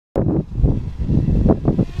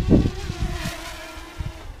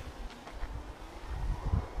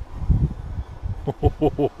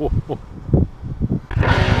That'll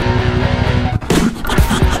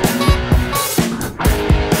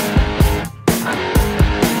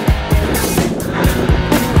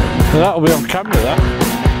be on camera, that.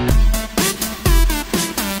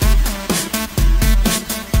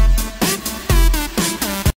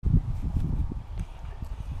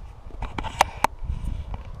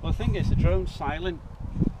 Well, the thing is, the drone's silent.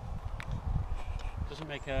 Doesn't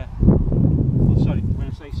make a... Well, sorry, when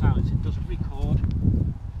I say silence, it doesn't record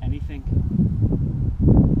anything.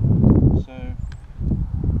 So,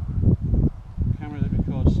 camera that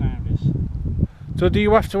records sound is... So do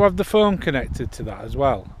you have to have the phone connected to that as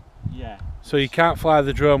well? Yeah. So you can't fly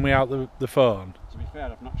the drone without the phone? To be fair,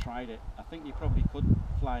 I've not tried it. I think you probably could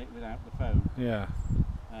fly it without the phone. Yeah.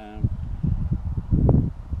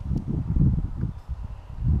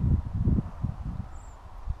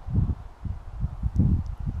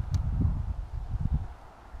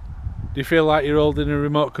 Do you feel like you're holding a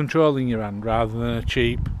remote control in your hand rather than a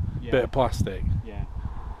cheap bit of plastic? Yeah.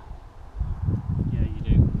 Yeah, you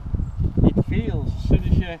do. It feels, as soon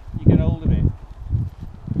as you get hold of it,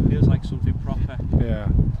 it feels like something proper. Yeah.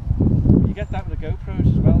 You get that with the GoPros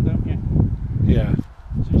as well, don't you? Yeah.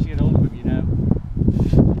 As soon as you get hold of them, you know.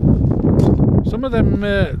 Some of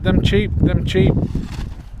them cheap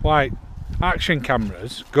like action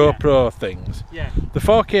cameras, GoPro things. Yeah. The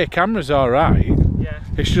 4K camera's alright. Yeah.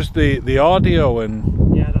 It's just the audio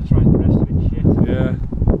and... Yeah, that's right, the rest of it's shit. Yeah.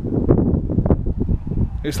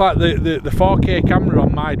 It's like the 4K camera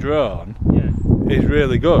on my drone is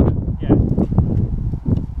really good. Yeah.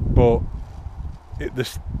 But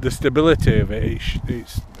the stability of it,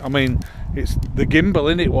 it's I mean, it's the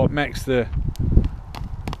gimbal in it what makes the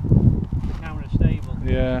camera stable.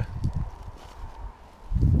 Yeah.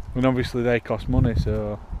 And obviously they cost money,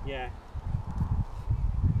 so... Yeah.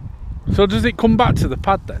 So does it come back to the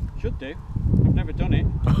pad then? Should do. I've never done it.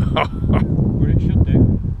 But it should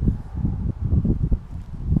do.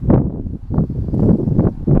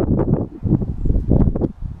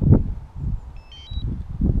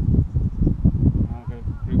 I've got a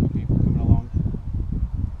group of people coming along.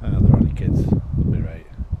 They're only kids, they'll be right.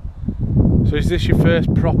 So is this your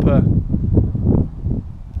first proper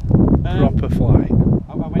flight?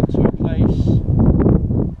 I went to a place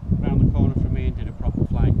around the corner from me and did a proper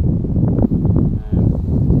flight.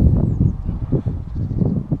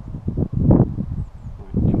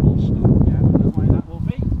 Right, gimbal stuck. Yeah, I don't know why that will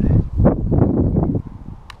be.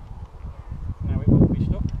 Now it won't be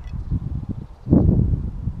stuck.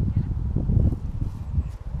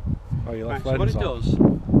 Oh, you left Right, so what it on. does,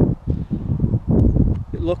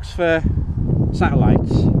 it looks for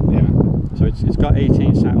satellites. Yeah. So it's got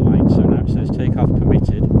 18 satellites, so now it says takeoff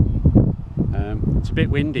permitted. It's a bit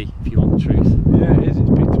windy, if you want the truth. Yeah, it is. It's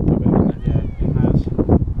picked up a bit, hasn't it? Yeah, it has.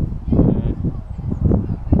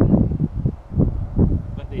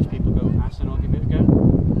 Let these people go past and I'll give it a go.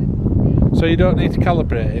 So you don't need to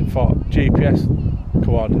calibrate it for GPS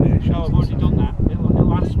coordination? No, I've already done that.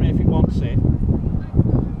 It'll ask me if it wants it.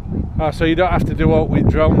 Oh, so you don't have to do all with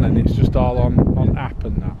drone then, it's just all on app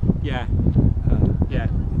and that? Yeah. Yeah,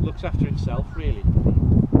 it looks after itself really.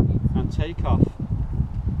 And takeoff.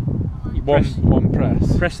 One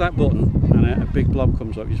press. Press that button and a big blob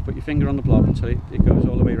comes up. You just put your finger on the blob until it goes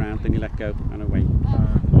all the way around, then you let go and away.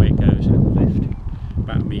 Away it goes and it'll lift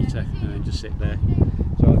about a metre and then just sit there.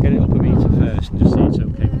 So I'll get it up a metre first and just see it's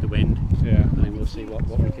okay with the wind. Yeah. And then we'll see what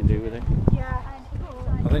we can do with it.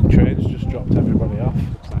 I think trains just dropped everybody off.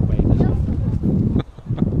 Looks that way, doesn't it?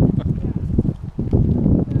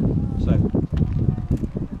 So.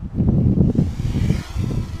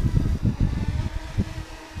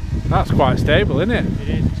 That's quite stable, isn't it? It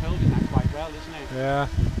is, it's holding that quite well, isn't it? Yeah.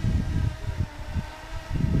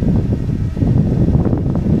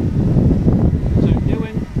 So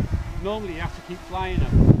doing, normally you have to keep flying them.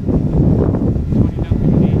 It's when you don't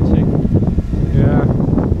really need to. Yeah.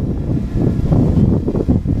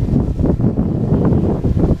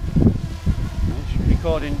 It's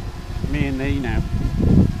recording me and thee now.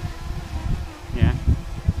 Yeah.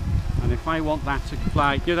 And if I want that to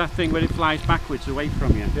fly, you know that thing where it flies backwards away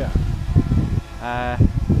from you? Yeah.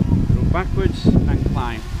 Go backwards and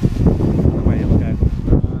climb. And away it'll go.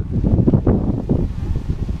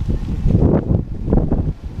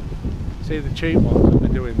 See the cheap ones that they're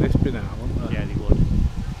doing this bit now, aren't they? Yeah, they would.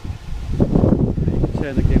 You can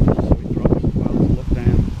turn the gimbal so it drops as well to look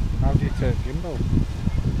down. How do you turn gimbal?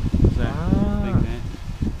 There's a thing there.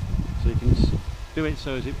 So you can do it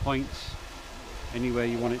so as it points anywhere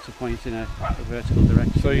you want it to point in a vertical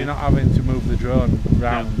direction. So you're not having to move the drone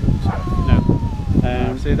round and stuff? No.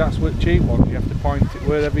 See, that's what cheap ones, you have to point it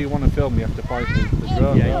wherever you want to film, you have to point the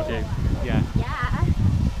drone. Yeah, you do. Yeah. Yeah.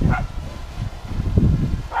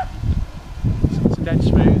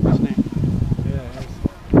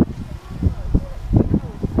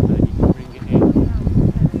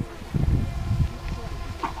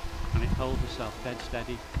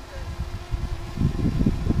 steady.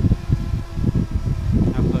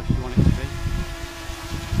 How close do you want it to be?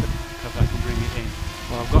 Because I can bring it in.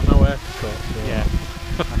 Well, I've got nowhere to cut. So. Yeah,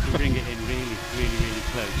 I can bring it in really, really, really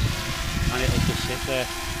close, and it'll just sit there.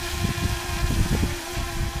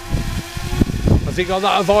 Has it got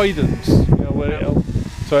that avoidance? You know, where it'll,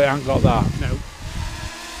 so it hasn't got that? No.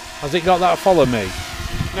 Has it got that follow me?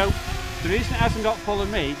 No. The reason it hasn't got follow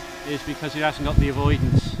me is because it hasn't got the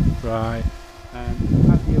avoidance. Right.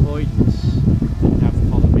 Without the avoidance, you can have the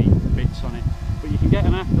follow me bits on it. But you can get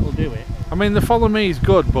an app that'll do it. I mean, the follow me is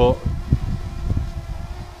good, but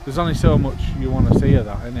there's only so much you want to see of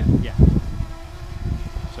that, isn't it? Yeah.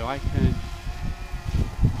 So I can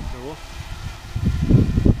go up,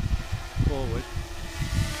 forward,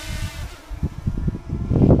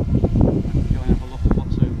 go and have a look at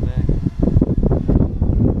what's over there.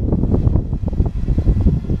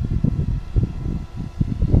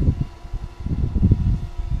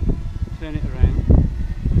 Turn it around.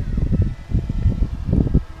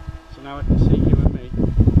 So now I can see you and me.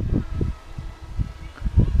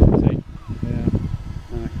 See? Yeah.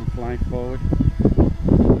 And I can fly forward.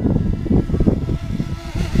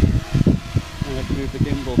 And I can move the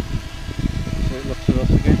gimbal so it looks at us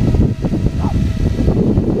again.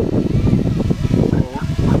 Forward.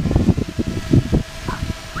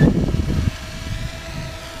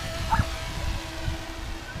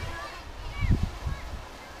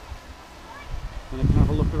 And I can have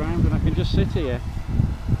a look around, and I can just sit here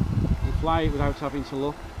and fly it without having to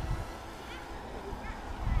look.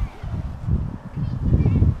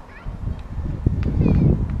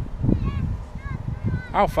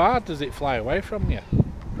 How far does it fly away from you?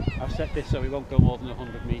 I've set this so it won't go more than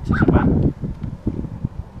 100 metres away.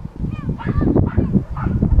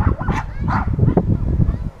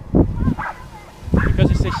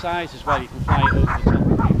 Because it's this size as well, you can fly it over the top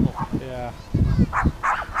of people. Yeah.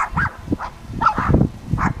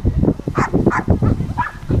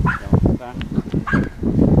 Like that.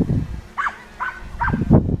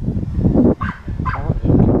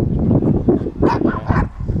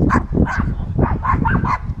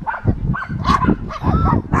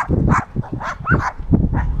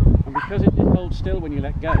 And because it holds still when you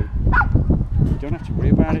let go, you don't have to worry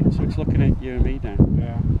about it, so it's looking at you and me now.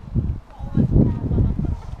 Yeah.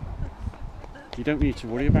 You don't need to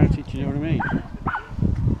worry about it, do you know what I mean?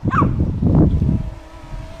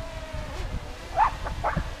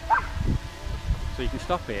 So you can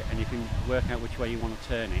stop it and you can work out which way you want to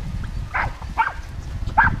turn it.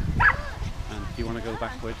 And if you want to go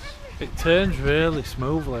backwards. It turns really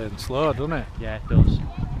smoothly and slow, doesn't it? Yeah, it does.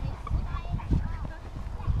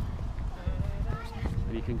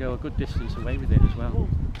 And you can go a good distance away with it as well.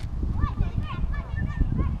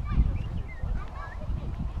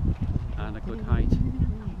 And a good height.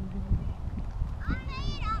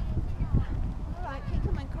 Alright, keep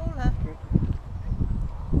coming cooler.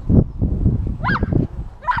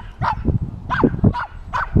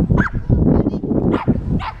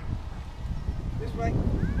 This way.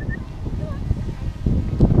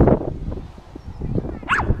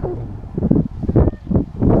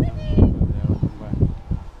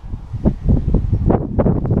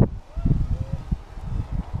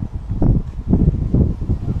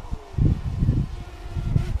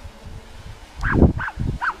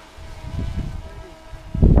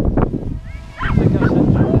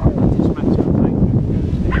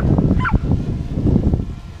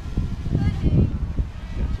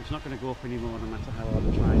 Go up anymore no matter how hard I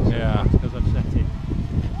try. So Yeah. because I've set it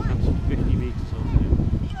at 50 metres or so.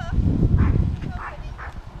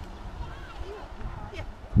 Yeah.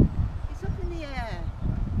 It's up in the air.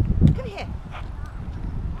 Come here.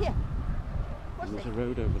 Here. What's And there's this? a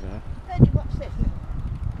road over there. Fergie, what's this?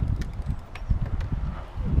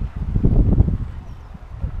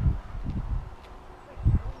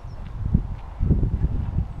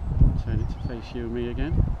 Turn it to face you and me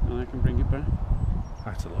again, and I can bring it back. I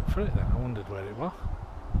had to look for it then, I wondered where it was.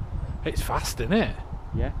 It's fast, isn't it?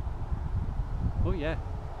 Yeah. Oh yeah.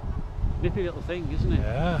 Nippy little thing, isn't it?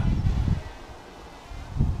 Yeah.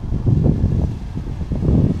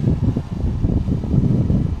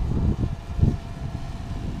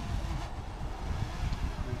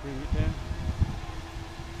 And bring it down.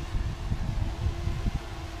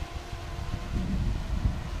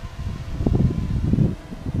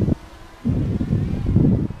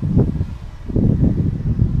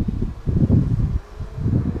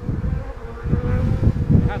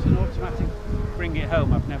 It has an automatic bring it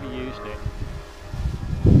home. I've never used it.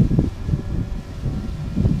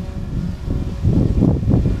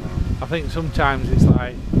 I think sometimes it's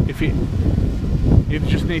like, if you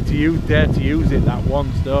just need to dare to use it that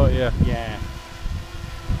once, don't you? Yeah.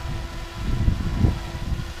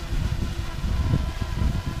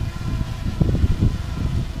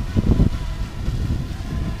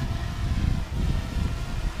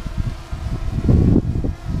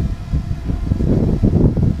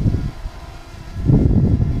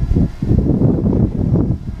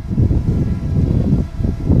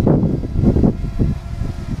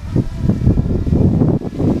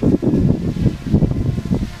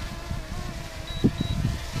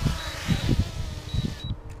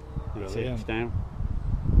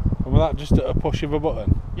 just at a push of a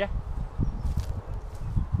button? Yeah.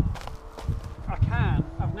 I can.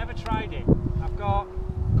 I've never tried it. I've got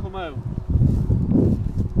come home.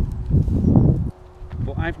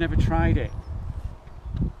 But I've never tried it.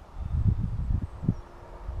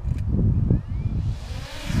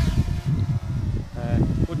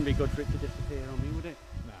 Wouldn't be good for it to disappear on me, would it?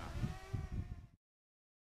 No.